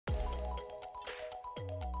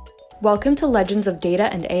Welcome to Legends of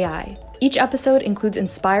Data and AI. Each episode includes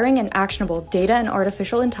inspiring and actionable data and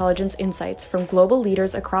artificial intelligence insights from global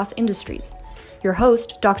leaders across industries. Your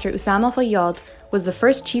host, Dr. Usama Fayyad, was the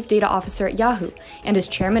first Chief Data Officer at Yahoo and is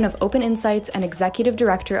Chairman of Open Insights and Executive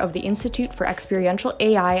Director of the Institute for Experiential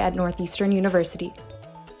AI at Northeastern University.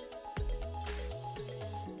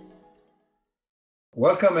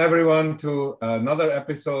 Welcome everyone to another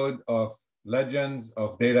episode of Legends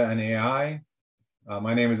of Data and AI.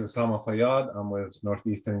 My name is Usama Fayyad. I'm with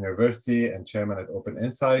Northeastern University and Chairman at Open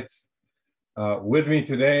Insights. With me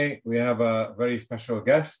today, we have a very special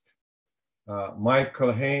guest, Mike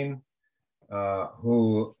Culhane,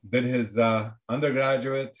 who did his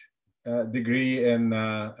undergraduate degree in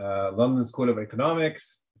London School of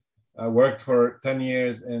Economics, worked for 10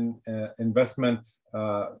 years in investment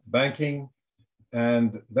banking,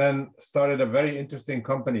 and then started a very interesting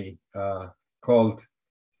company called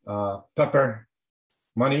Pepper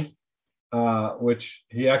Money, which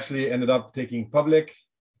he actually ended up taking public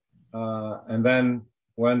and then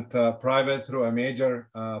went private through a major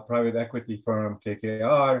private equity firm,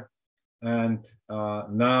 KKR. And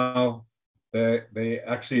now they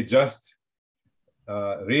actually just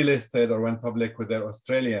relisted or went public with their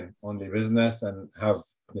Australian only business and have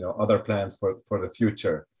other plans for the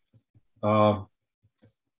future.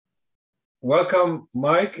 Welcome,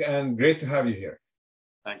 Mike, and great to have you here.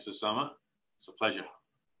 Thanks, Usama. It's a pleasure.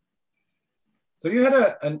 So you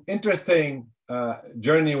had an interesting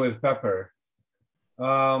journey with Pepper.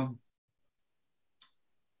 How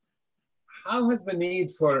has the need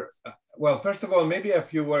for, well, first of all, maybe a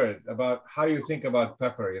few words about how you think about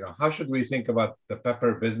Pepper. How should we think about the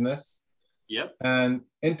Pepper business? Yep. And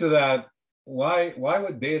into that, why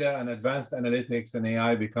would data and advanced analytics and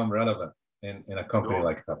AI become relevant in a company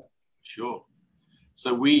like Pepper? Sure.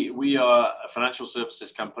 So we are a financial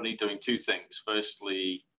services company doing two things.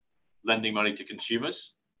 Firstly, lending money to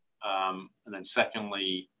consumers, and then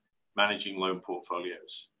secondly, managing loan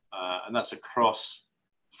portfolios. And that's across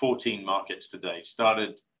 14 markets today.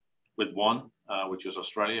 Started with one, which was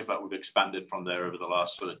Australia, but we've expanded from there over the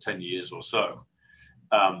last sort of 10 years or so.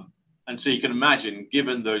 And so you can imagine,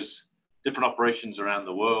 given those different operations around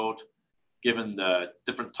the world, given the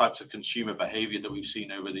different types of consumer behavior that we've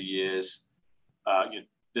seen over the years,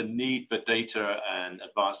 the need for data and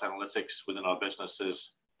advanced analytics within our business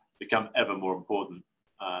has become ever more important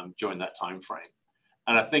during that time frame.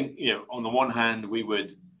 And I think, on the one hand, we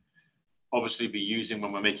would obviously be using,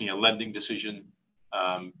 when we're making a lending decision,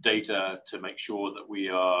 data to make sure that we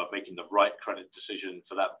are making the right credit decision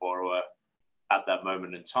for that borrower at that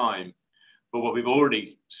moment in time. But what we've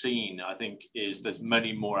already seen, I think, is there's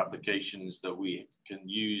many more applications that we can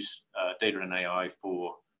use data and AI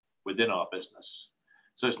for within our business.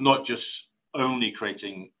 So it's not just only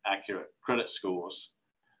creating accurate credit scores,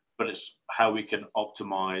 but it's how we can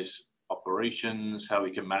optimize operations, how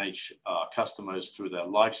we can manage our customers through their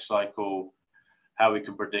life cycle, how we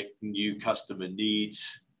can predict new customer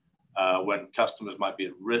needs, when customers might be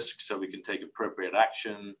at risk, so we can take appropriate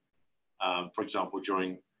action. For example,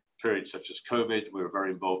 during periods such as COVID, we were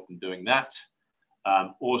very involved in doing that.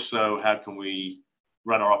 Also, how can we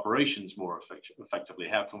run our operations more effectively?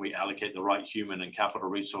 How can we allocate the right human and capital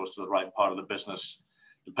resource to the right part of the business,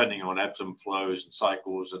 depending on ebbs and flows and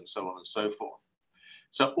cycles and so on and so forth?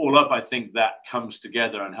 So all up, I think that comes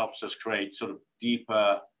together and helps us create sort of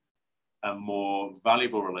deeper and more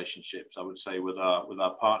valuable relationships, I would say, with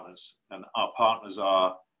our partners. And our partners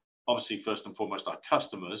are obviously first and foremost our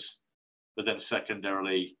customers, but then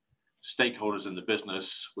secondarily stakeholders in the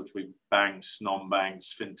business, which we banks,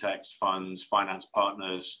 non-banks, fintechs, funds, finance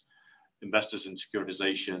partners, investors in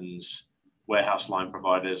securitizations, warehouse line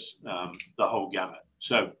providers, the whole gamut.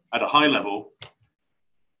 So at a high level,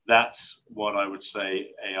 that's what I would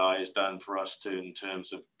say AI has done for us too, in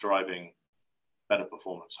terms of driving better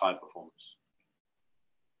performance, high performance.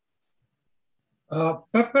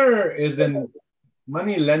 Pepper is in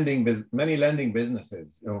many lending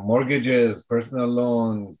businesses, mortgages, personal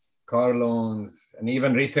loans, car loans, and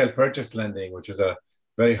even retail purchase lending, which is a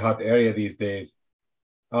very hot area these days.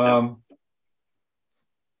 And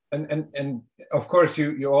of course,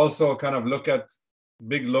 you also kind of look at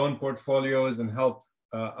big loan portfolios and help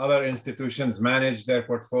other institutions manage their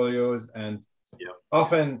portfolios. And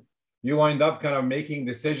often you wind up kind of making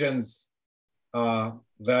decisions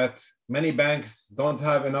that many banks don't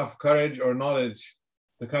have enough courage or knowledge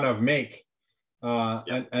to kind of make,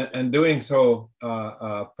 and doing so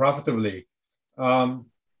profitably.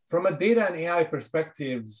 From a data and AI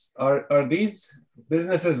perspective, are these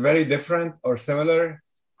businesses very different or similar?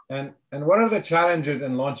 And what are the challenges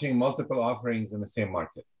in launching multiple offerings in the same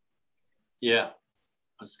market? Yeah,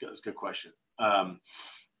 That's a good question.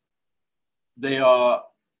 They are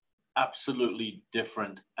absolutely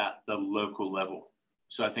different at the local level.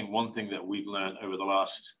 So I think one thing that we've learned over the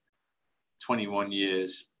last 21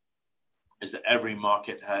 years is that every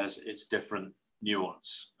market has its different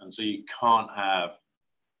nuance. And so you can't have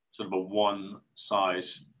sort of a one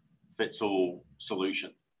size fits all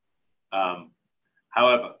solution.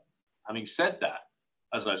 However, having said that,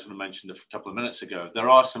 as I sort of mentioned a couple of minutes ago, there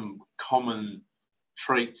are some common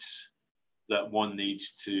traits that one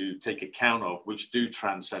needs to take account of, which do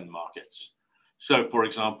transcend markets. So, for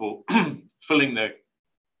example, filling the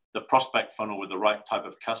prospect funnel with the right type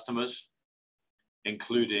of customers,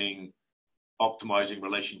 including optimizing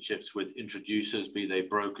relationships with introducers, be they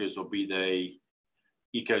brokers or be they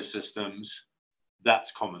ecosystems,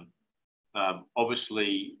 that's common.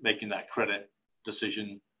 Obviously, making that credit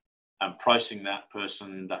decision and pricing that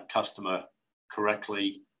person, that customer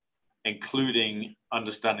correctly, including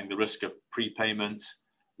understanding the risk of prepayment,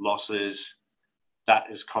 losses, that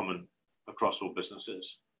is common across all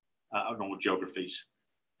businesses and all geographies.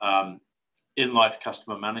 In-life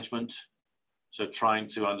customer management, so trying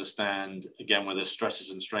to understand, again, where there's stresses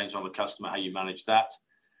and strains on the customer, how you manage that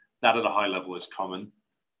at a high level is common.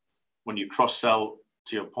 When you cross-sell,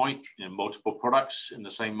 to your point, multiple products in the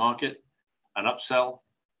same market, and upsell,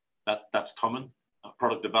 that's common.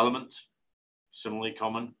 Product development, similarly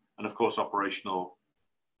common. And of course, operational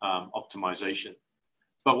optimization.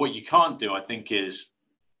 But what you can't do, I think, is,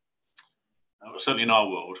 certainly in our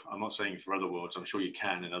world, I'm not saying for other worlds, I'm sure you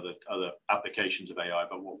can in other applications of AI,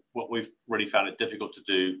 but what we've really found it difficult to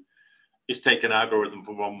do is take an algorithm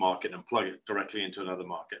from one market and plug it directly into another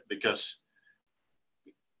market, because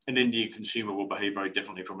an Indian consumer will behave very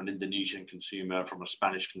differently from an Indonesian consumer, from a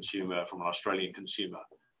Spanish consumer, from an Australian consumer.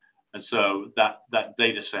 And so that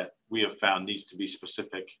data set we have found needs to be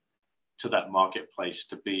specific to that marketplace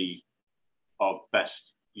to be of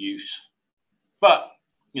best use. But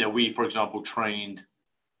we, for example, trained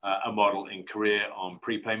a model in Korea on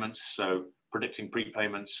prepayments, so predicting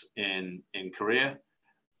prepayments in Korea,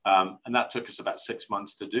 and that took us about 6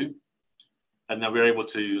 months to do. And then we were able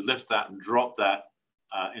to lift that and drop that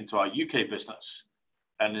into our UK business.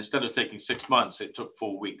 And instead of taking 6 months, it took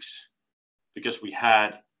 4 weeks, because we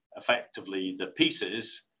had effectively the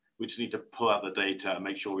pieces. We just need to pull out the data and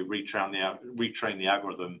make sure we retrain the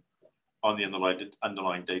algorithm on the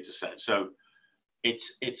underlying data set. So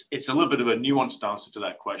it's a little bit of a nuanced answer to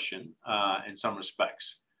that question in some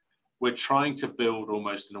respects. We're trying to build,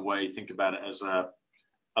 almost in a way, think about it as a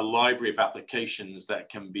library of applications that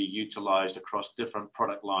can be utilized across different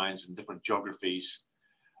product lines and different geographies,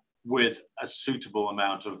 with a suitable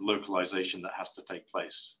amount of localization that has to take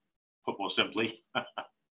place, put more simply.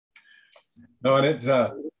 No, and it's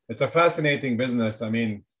a fascinating business. I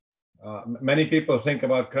mean, many people think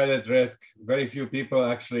about credit risk. Very few people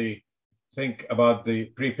actually think about the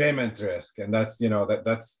prepayment risk, and that's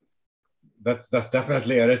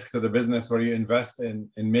definitely a risk to the business, where you invest in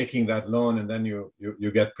making that loan and then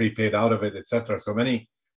you get prepaid out of it, etc. So many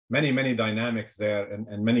dynamics there,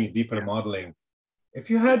 and many deeper modeling. If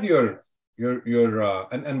you had your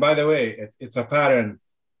and by the way, it's a pattern.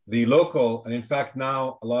 The local, and in fact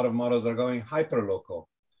now a lot of models are going hyper local.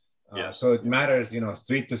 So it matters,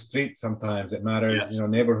 street to street. Sometimes it matters,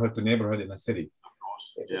 neighborhood to neighborhood in a city. Of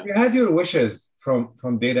course. Yeah. If you had your wishes from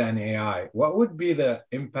data and AI, what would be the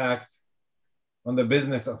impact on the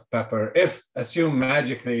business of Pepper, if, assume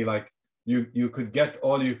magically, like you could get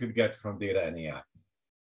all you could get from data and AI?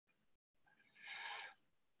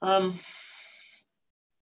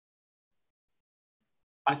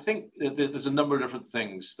 I think that there's a number of different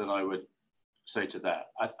things that I would say to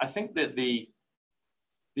that. I think that the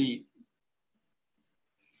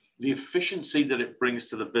efficiency that it brings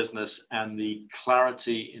to the business, and the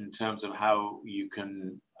clarity in terms of how you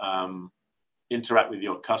can interact with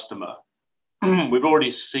your customer, we've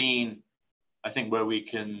already seen, I think, where we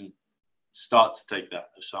can start to take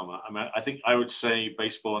that, Usama. I mean, I think I would say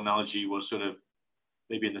baseball analogy was sort of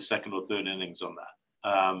maybe in the second or third innings on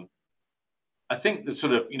that. I think that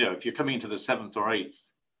sort of, if you're coming into the 7th or 8th,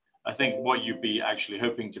 I think what you'd be actually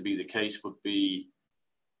hoping to be the case would be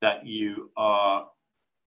that you are,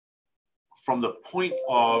 from the point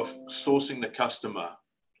of sourcing the customer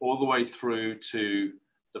all the way through to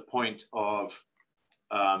the point of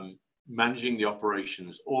managing the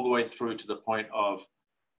operations, all the way through to the point of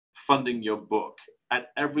funding your book,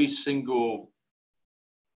 at every single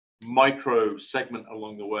micro segment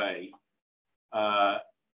along the way,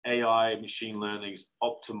 AI, machine learning is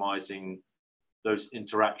optimizing those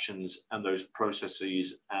interactions and those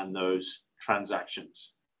processes and those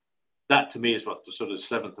transactions. That to me is what the sort of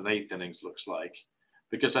 7th and 8th innings looks like.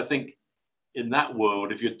 Because I think in that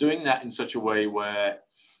world, if you're doing that in such a way where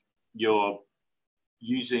you're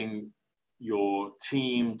using your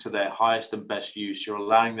team to their highest and best use, you're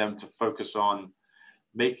allowing them to focus on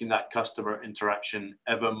making that customer interaction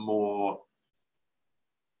ever more,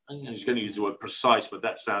 I was going to use the word precise, but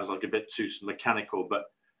that sounds like a bit too mechanical, but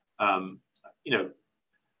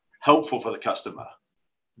helpful for the customer,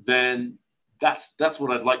 then that's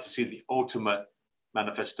what I'd like to see the ultimate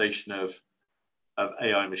manifestation of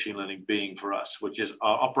AI and machine learning being for us, which is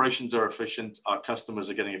our operations are efficient, our customers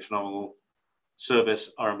are getting a phenomenal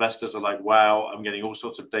service, our investors are like, wow, I'm getting all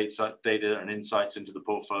sorts of data and insights into the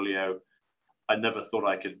portfolio I never thought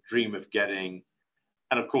I could dream of getting.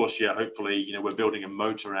 And of course, yeah, hopefully, we're building a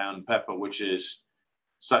moat around Pepper, which is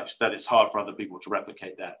such that it's hard for other people to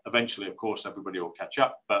replicate that. Eventually, of course, everybody will catch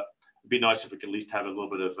up, but it'd be nice if we could at least have a little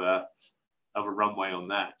bit of a runway on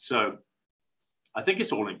that. So I think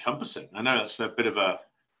it's all encompassing. I know that's a bit of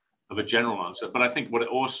a general answer, but I think what it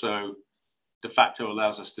also de facto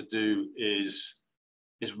allows us to do is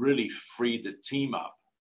really free the team up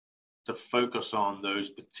to focus on those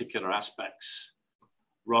particular aspects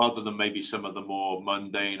rather than maybe some of the more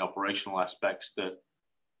mundane operational aspects that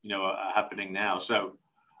are happening now. So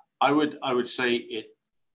I would say it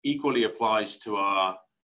equally applies to our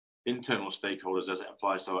internal stakeholders as it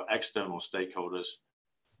applies to our external stakeholders.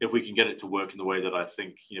 If we can get it to work in the way that I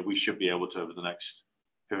think we should be able to over the next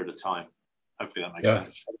period of time. Hopefully that makes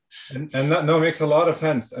sense. And that makes a lot of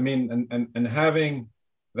sense. I mean, and having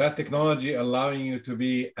that technology allowing you to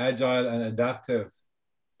be agile and adaptive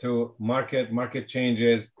to market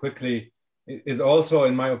changes quickly is also,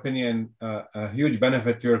 in my opinion, a huge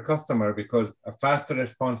benefit to your customer, because a faster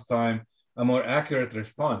response time, a more accurate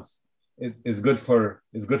response is good for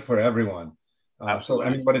everyone. So I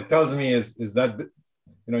mean, what it tells me is that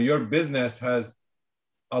your business has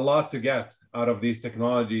a lot to get out of these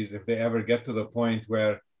technologies if they ever get to the point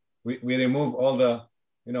where we remove all the,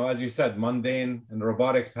 as you said, mundane and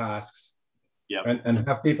robotic tasks, and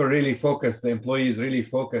have people really focus, the employees really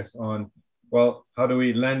focus on, well, how do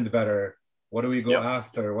we lend better? What do we go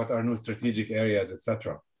after? What are new strategic areas,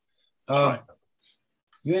 etc.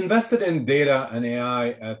 You invested in data and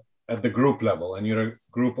AI at the group level, and you're a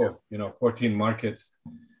group of 14 markets.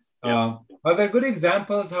 Are there good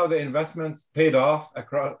examples how the investments paid off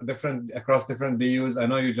across different BUs? I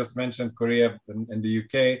know you just mentioned Korea and the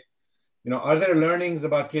UK. Are there learnings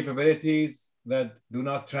about capabilities that do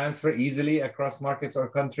not transfer easily across markets or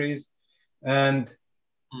countries? And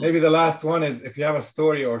maybe the last one is if you have a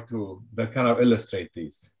story or two that kind of illustrate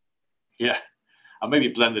these. Yeah, I'll maybe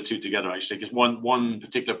blend the two together actually, because one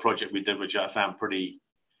particular project we did, which I found pretty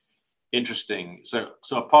interesting. So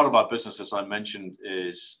a part of our business, as I mentioned,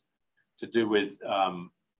 is to do with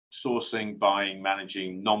sourcing, buying,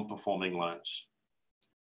 managing non-performing loans.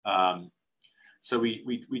 So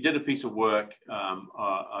we did a piece of work.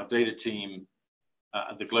 Our data team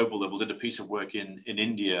at the global level did a piece of work in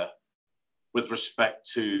India with respect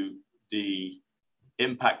to the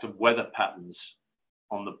impact of weather patterns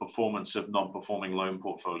on the performance of non-performing loan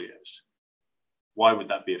portfolios. Why would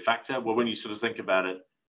that be a factor? Well, when you sort of think about it,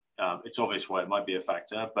 it's obvious why it might be a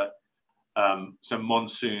factor, but so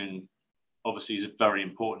monsoon obviously is very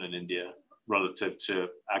important in India relative to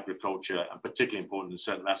agriculture, and particularly important in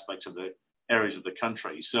certain aspects of the areas of the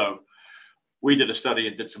country. So we did a study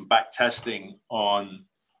and did some back testing on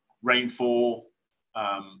rainfall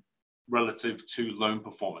relative to loan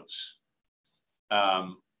performance.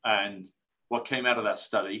 And what came out of that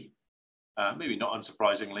study, maybe not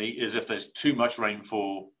unsurprisingly, is if there's too much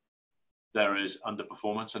rainfall, there is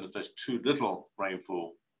underperformance, and if there's too little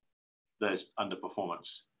rainfall, there's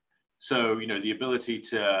underperformance. So, the ability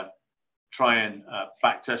to try and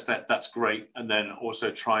back test that's great, and then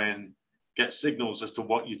also try and get signals as to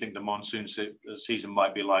what you think the monsoon season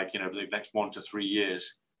might be like, for the next 1 to 3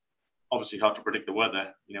 years. Obviously hard to predict the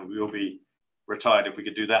weather, we will be retired if we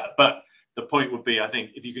could do that. But the point would be, I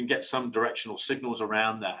think if you can get some directional signals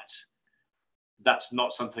around that, that's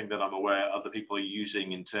not something that I'm aware other people are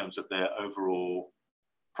using in terms of their overall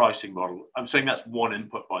pricing model. I'm saying that's one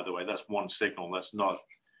input, by the way, that's one signal. That's not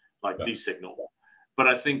like the signal. But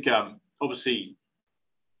I think obviously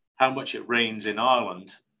how much it rains in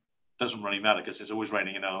Ireland doesn't really matter because it's always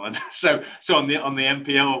raining in Ireland. So on the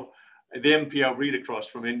MPL, the MPL read across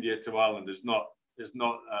from India to Ireland is not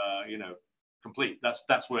complete.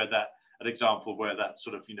 That's where an example where that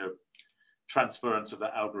sort of transference of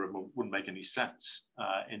that algorithm wouldn't make any sense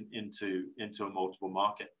into a multiple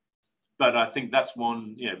market. But I think that's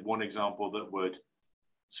one example that would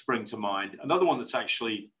spring to mind. Another one that's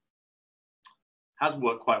actually has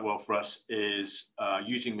worked quite well for us is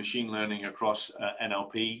using machine learning across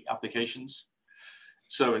NLP applications.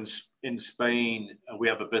 So in Spain, we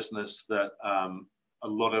have a business that a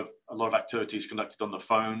lot of activity is conducted on the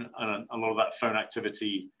phone, and a lot of that phone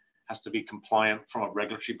activity has to be compliant from a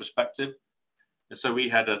regulatory perspective. And so we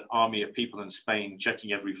had an army of people in Spain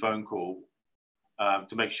checking every phone call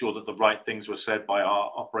to make sure that the right things were said by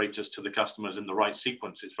our operators to the customers in the right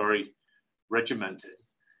sequence. It's very regimented.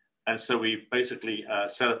 And so we basically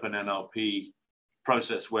set up an NLP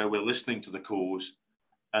process where we're listening to the calls,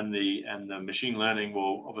 and the machine learning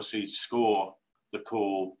will obviously score the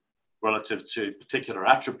call relative to particular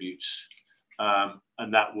attributes,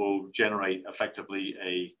 and that will generate effectively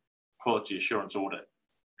a quality assurance audit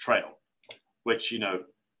trail, which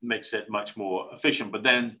makes it much more efficient. But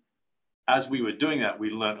then, as we were doing that,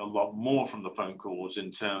 we learned a lot more from the phone calls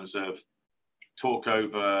in terms of talk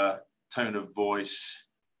over, tone of voice,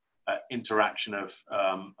 interaction of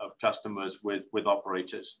customers with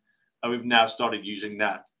operators. And we've now started using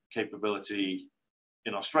that capability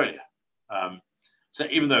in Australia. So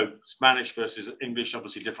even though Spanish versus English,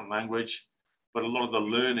 obviously different language, but a lot of the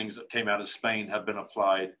learnings that came out of Spain have been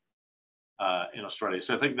applied in Australia.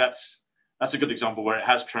 So I think that's a good example where it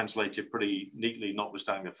has translated pretty neatly,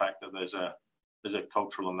 notwithstanding the fact that there's a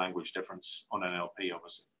cultural and language difference on NLP,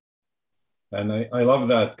 obviously. And I love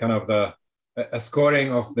that kind of a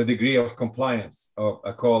scoring of the degree of compliance of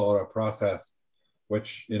a call or a process,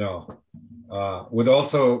 which would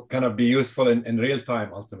also kind of be useful in real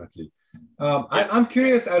time ultimately. I'm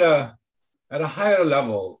curious at a higher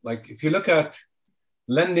level, like if you look at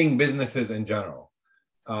lending businesses in general,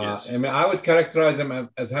 Yes. I mean, I would characterize them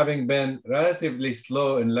as having been relatively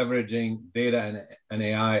slow in leveraging data and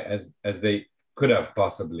AI as they could have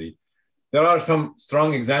possibly. There are some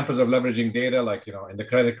strong examples of leveraging data, like, in the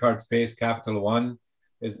credit card space, Capital One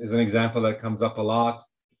is an example that comes up a lot.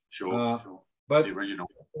 Sure. But the original.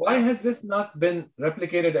 Why has this not been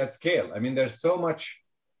replicated at scale? I mean, there's so much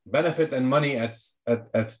benefit and money at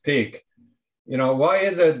stake. Why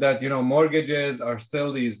is it that, mortgages are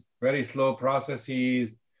still these very slow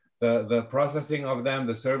processes? The processing of them,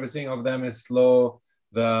 the servicing of them is slow.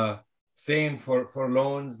 The same for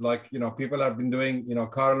loans, like, people have been doing,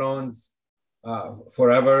 car loans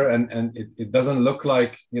forever, and it doesn't look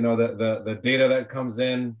like, the data that comes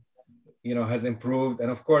in, has improved.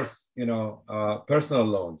 And of course, personal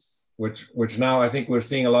loans, which now I think we're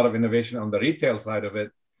seeing a lot of innovation on the retail side of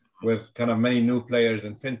it with kind of many new players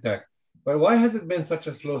in fintech. But why has it been such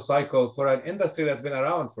a slow cycle for an industry that's been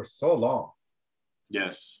around for so long?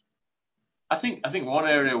 Yes. I think one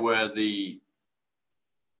area where the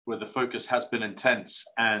focus has been intense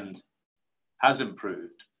and has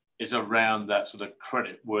improved is around that sort of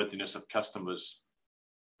credit worthiness of customers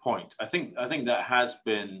point. I think that has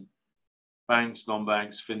been banks,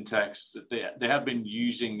 non-banks, fintechs, they have been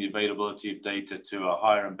using the availability of data to a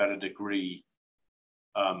higher and better degree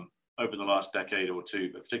over the last decade or two,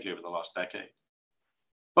 but particularly over the last decade.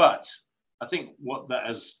 But I think what that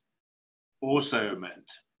has also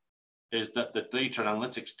meant is that the data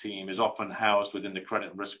analytics team is often housed within the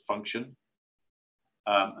credit risk function,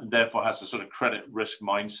 and therefore has a sort of credit risk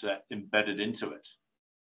mindset embedded into it,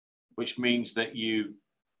 which means that you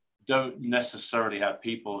don't necessarily have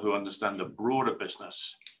people who understand the broader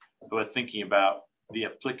business who are thinking about the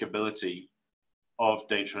applicability of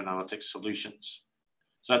data analytics solutions.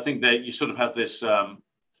 So I think that you sort of have this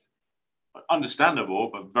understandable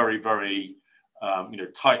but very, very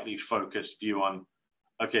tightly focused view on,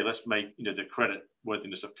 okay, let's make the credit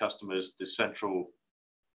worthiness of customers the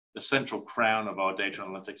central crown of our data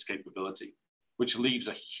analytics capability, which leaves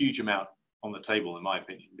a huge amount on the table, in my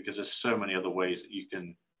opinion, because there's so many other ways that you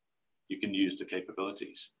can use the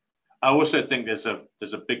capabilities. I also think there's a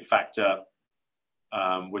big factor,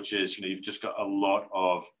 which is you've just got a lot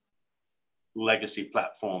of legacy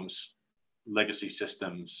platforms, legacy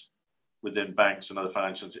systems within banks and other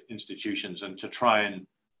financial institutions, and to try and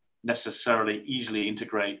necessarily easily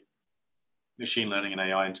integrate machine learning and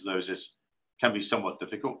AI into those can be somewhat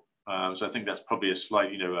difficult. So I think that's probably a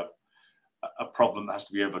slight, a problem that has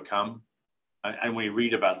to be overcome. And when you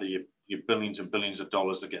read about the billions and billions of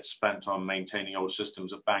dollars that get spent on maintaining old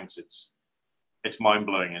systems at banks, it's mind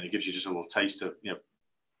blowing, and it gives you just a little taste of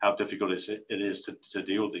how difficult it is to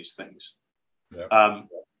deal with these things. Yeah.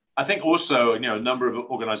 I think also a number of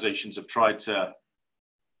organizations have tried to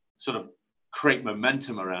sort of create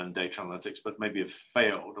momentum around data analytics, but maybe have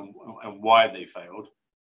failed, and why they failed.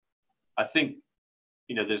 I think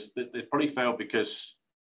they probably failed because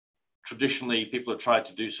traditionally people have tried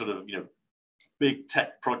to do sort of big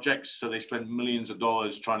tech projects, so they spend millions of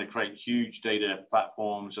dollars trying to create huge data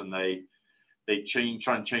platforms, and they they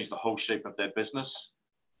try and change the whole shape of their business,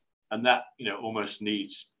 and that almost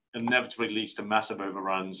inevitably leads to massive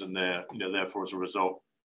overruns, and therefore as a result,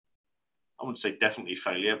 I wouldn't say definitely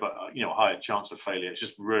failure, but higher chance of failure. It's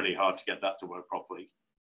just really hard to get that to work properly.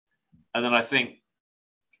 And then I think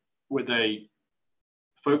with a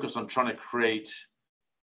focus on trying to create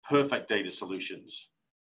perfect data solutions,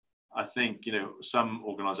 I think some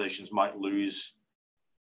organizations might lose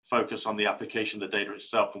focus on the application of the data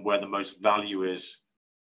itself and where the most value is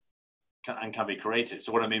and can be created.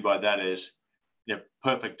 So what I mean by that is,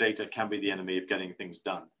 perfect data can be the enemy of getting things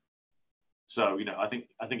done. So I think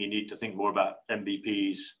you need to think more about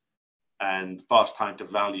MVPs and fast time to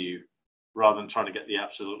value rather than trying to get the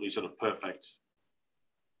absolutely sort of perfect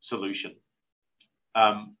solution.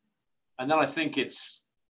 And then I think it's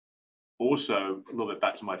also, a little bit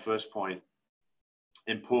back to my first point,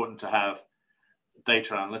 important to have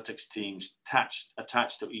data analytics teams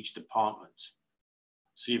attached to each department.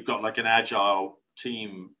 So you've got like an agile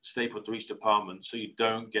team stapled to each department, so you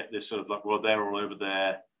don't get this sort of like, well, they're all over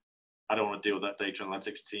there, I don't want to deal with that data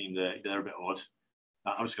analytics team, they're a bit odd,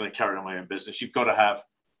 I'm just going to carry on my own business. You've got to have,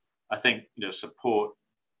 I think, support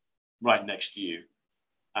right next to you.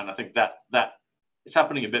 And I think that it's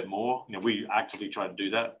happening a bit more. We actively try to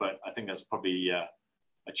do that, but I think that's probably a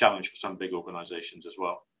challenge for some big organizations as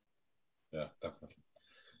well. Yeah, definitely.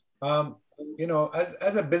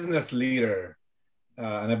 As a business leader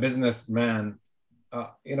and a businessman,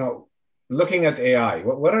 looking at AI,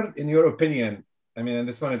 what are, in your opinion, I mean, and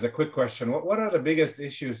this one is a quick question, what are the biggest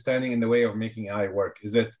issues standing in the way of making AI work?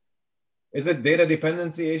 Is it data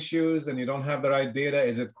dependency issues and you don't have the right data?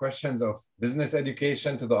 Is it questions of business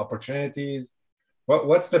education to the opportunities?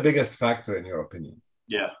 What's the biggest factor in your opinion?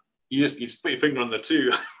 Yeah, you just put your finger on the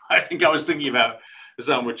two. I think I was thinking about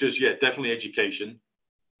some, which is, definitely education.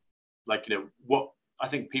 Like, what I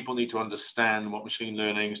think people need to understand what machine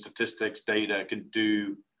learning, statistics, data can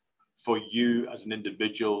do for you as an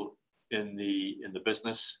individual in the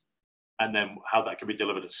business, and then how that can be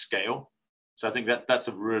delivered at scale. So I think that's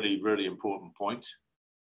a really, really important point.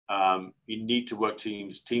 You need to work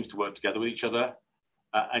teams to work together with each other,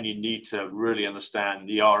 and you need to really understand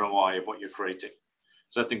the ROI of what you're creating.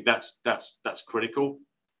 So I think that's critical.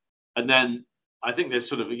 And then I think there's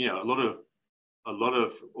sort of a lot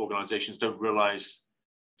of organizations don't realize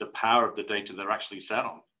the power of the data they're actually sat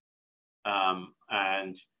on.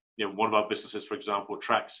 And one of our businesses, for example,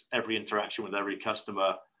 tracks every interaction with every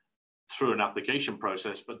customer through an application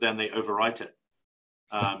process, but then they overwrite it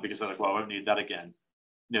because they're like, well, I won't need that again.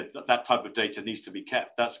 That type of data needs to be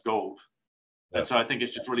kept. That's gold. Yes. And so I think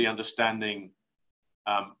it's just really understanding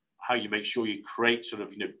how you make sure you create sort of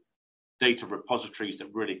data repositories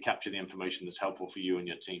that really capture the information that's helpful for you and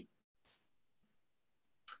your team.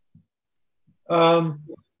 To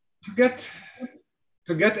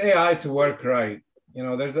get AI to work right,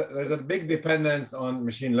 there's a big dependence on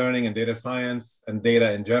machine learning and data science and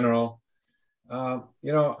data in general. How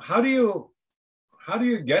do you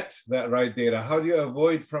get that right data? How do you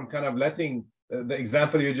avoid from kind of letting the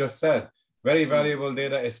example you just said, very valuable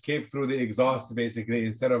data escape through the exhaust, basically,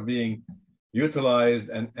 instead of being utilized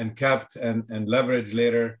and kept and leveraged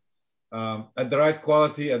later at the right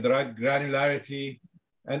quality, at the right granularity,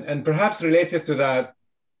 and perhaps related to that,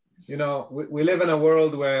 we live in a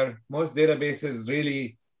world where most databases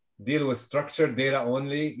really deal with structured data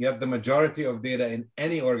only, yet the majority of data in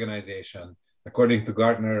any organization, according to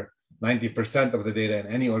Gartner, 90% of the data in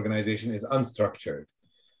any organization is unstructured.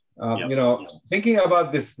 Thinking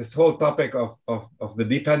about this whole topic of the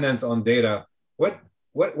dependence on data, what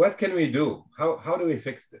can we do? How do we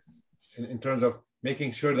fix this in terms of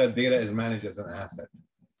making sure that data is managed as an asset?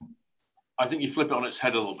 I think you flip it on its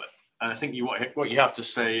head a little bit. And I think what you have to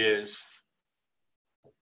say is,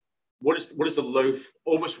 what is the loaf,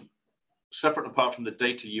 almost separate apart from the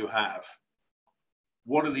data you have,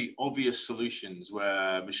 what are the obvious solutions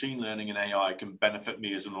where machine learning and AI can benefit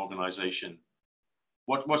me as an organization?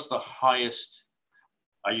 What's the highest,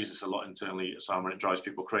 I use this a lot internally at Usama, it drives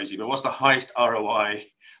people crazy, but what's the highest ROI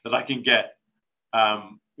that I can get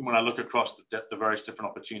when I look across the various different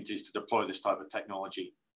opportunities to deploy this type of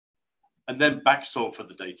technology? And then back solve for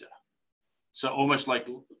the data. So almost like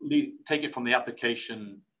take it from the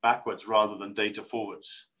application backwards rather than data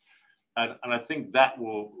forwards. And I think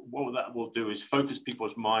what that will do is focus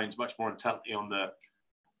people's minds much more intently on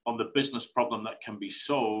the business problem that can be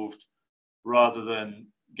solved, rather than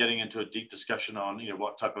getting into a deep discussion on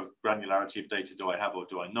what type of granularity of data do I have or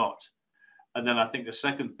do I not. And then I think the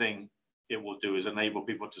second thing it will do is enable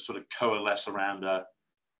people to sort of coalesce around a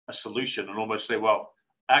solution and almost say, well,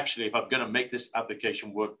 actually, if I'm going to make this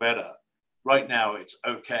application work better, Right now, it's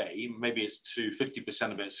okay. Maybe it's to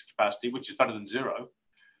 50% of its capacity, which is better than zero.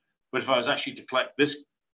 But if I was actually to collect this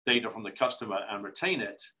data from the customer and retain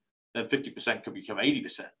it, then 50% could become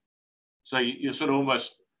 80%. So you're sort of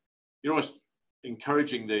almost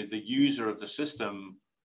encouraging the user of the system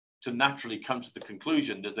to naturally come to the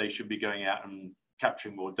conclusion that they should be going out and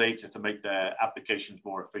capturing more data to make their applications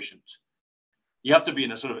more efficient. You have to be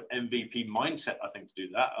in a sort of MVP mindset, I think, to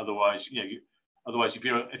do that. Otherwise, otherwise, if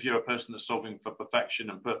you're a person that's solving for perfection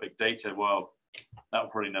and perfect data, well, that will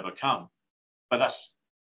probably never come. But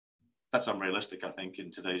that's unrealistic, I think,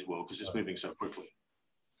 in today's world because it's moving so quickly.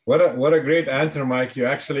 What a great answer, Mike. You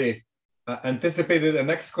actually anticipated the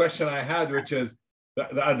next question I had, which is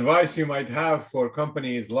the advice you might have for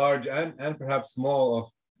companies, large and perhaps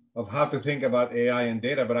small, of how to think about AI and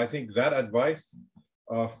data. But I think that advice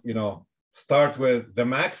of, start with the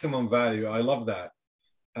maximum value, I love that.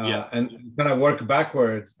 And kind of work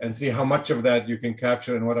backwards and see how much of that you can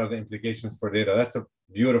capture and what are the implications for data. That's a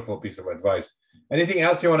beautiful piece of advice. Anything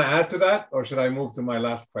else you want to add to that, or should I move to my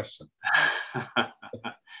last question?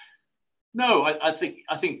 No, I think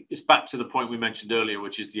it's back to the point we mentioned earlier,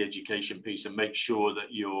 which is the education piece, and make sure that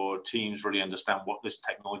your teams really understand what this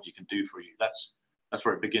technology can do for you. That's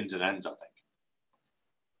where it begins and ends, I think.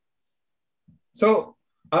 So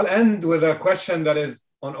I'll end with a question that is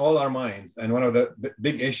on all our minds, and one of the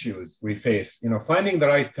big issues we face, finding the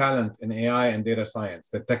right talent in AI and data science,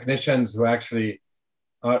 the technicians who actually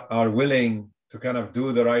are willing to kind of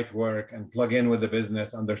do the right work and plug in with the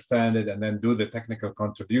business, understand it, and then do the technical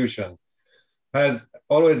contribution, has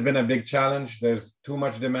always been a big challenge. There's too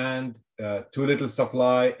much demand, too little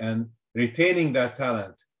supply, and retaining that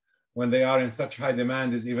talent when they are in such high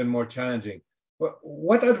demand is even more challenging.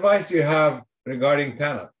 What advice do you have regarding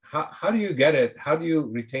talent? How do you get it? How do you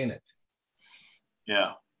retain it?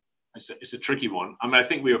 Yeah, it's a tricky one. I mean, I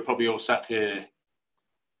think we were probably all sat here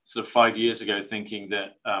sort of 5 years ago thinking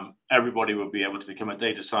that everybody would be able to become a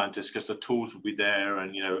data scientist because the tools would be there,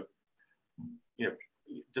 and it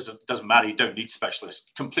doesn't matter. You don't need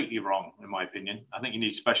specialists. Completely wrong, in my opinion. I think you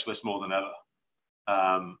need specialists more than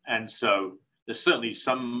ever. And so there's certainly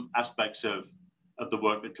some aspects of the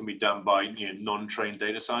work that can be done by non-trained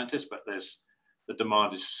data scientists, but the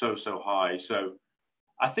demand is so high. So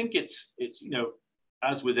I think it's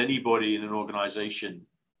as with anybody in an organization,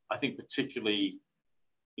 I think particularly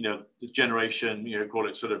the generation, call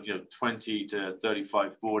it sort of 20 to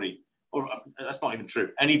 35, 40, or that's not even true.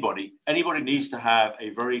 Anybody needs to have a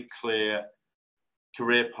very clear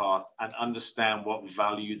career path and understand what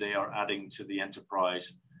value they are adding to the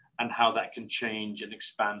enterprise and how that can change and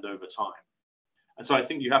expand over time. And so I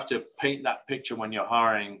think you have to paint that picture when you're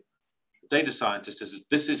hiring data scientists.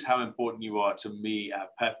 This is how important you are to me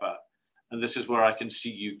at Pepper, and this is where I can see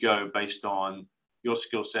you go based on your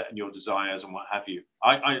skill set and your desires and what have you.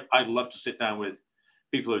 I'd love to sit down with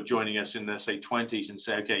people who are joining us in their, say, 20s and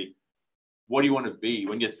say, okay, what do you want to be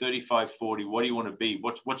when you're 35, 40? What do you want to be?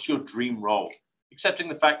 What's your dream role? Accepting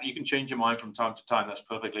the fact that you can change your mind from time to time, that's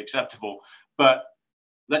perfectly acceptable. But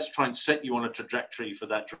let's try and set you on a trajectory for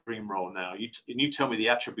that dream role now. You tell me the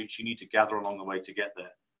attributes you need to gather along the way to get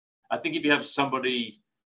there. I think if you have somebody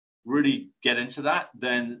really get into that,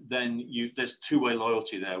 then there's two-way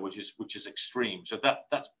loyalty there, which is extreme. So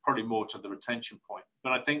that's probably more to the retention point.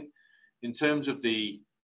 But I think in terms of the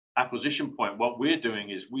acquisition point, what we're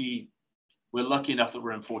doing is we're lucky enough that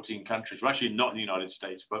we're in 14 countries. We're actually not in the United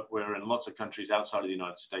States, but we're in lots of countries outside of the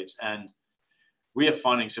United States. And we are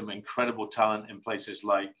finding some incredible talent in places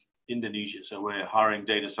like Indonesia. So we're hiring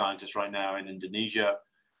data scientists right now in Indonesia.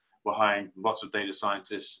 We're hiring lots of data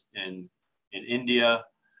scientists in India.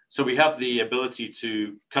 So we have the ability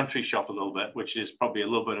to country shop a little bit, which is probably a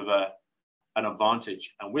little bit of an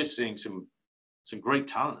advantage. And we're seeing some great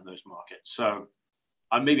talent in those markets. So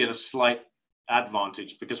I'm maybe at a slight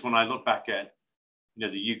advantage because when I look back at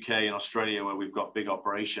the UK and Australia, where we've got big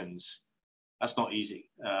operations, that's not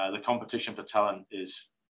easy. The competition for talent is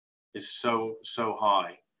so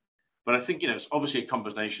high. But I think it's obviously a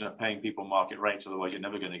combination of paying people market rates, otherwise you're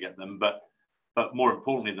never going to get them. But more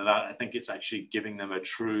importantly than that, I think it's actually giving them a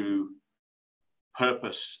true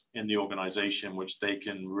purpose in the organization, which they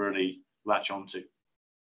can really latch onto.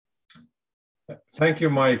 Thank you,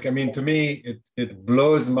 Mike. I mean, to me, it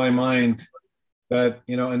blows my mind that,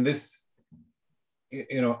 in this,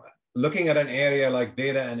 looking at an area like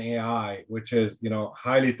data and AI, which is,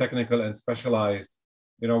 highly technical and specialized,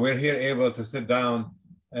 we're here able to sit down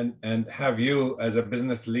and have you as a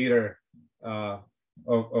business leader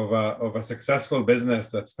of a successful business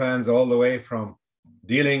that spans all the way from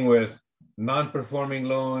dealing with non-performing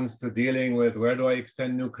loans to dealing with where do I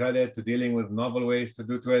extend new credit to dealing with novel ways to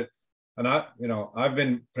do to it. And I've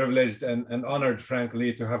been privileged and honored,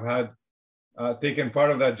 frankly, to have had taken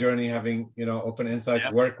part of that journey, having Open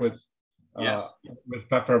Insights work with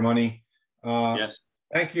Pepper Money. Yes.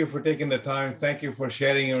 Thank you for taking the time. Thank you for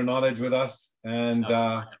sharing your knowledge with us. And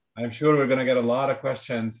I'm sure we're going to get a lot of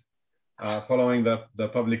questions following the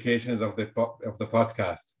publications of the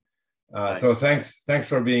podcast. So thanks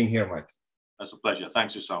for being here, Mike. That's a pleasure.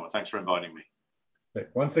 Thanks, Usama. Thanks for inviting me. Okay.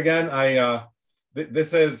 Once again,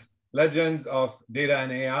 this is Legends of Data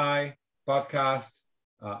and AI podcast.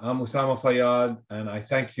 I'm Usama Fayyad, and I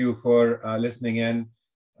thank you for listening in.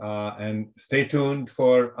 And stay tuned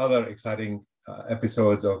for other exciting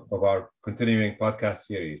episodes of our continuing podcast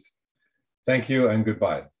series. Thank you and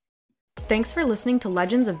goodbye. Thanks for listening to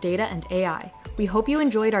Legends of Data and AI. We hope you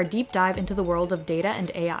enjoyed our deep dive into the world of data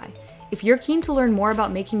and AI. If you're keen to learn more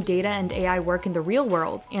about making data and AI work in the real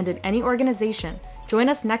world and in any organization, join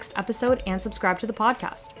us next episode and subscribe to the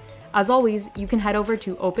podcast. As always, you can head over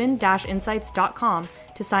to open-insights.com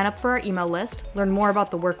to sign up for our email list, learn more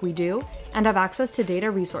about the work we do, and have access to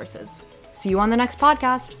data resources. See you on the next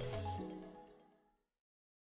podcast.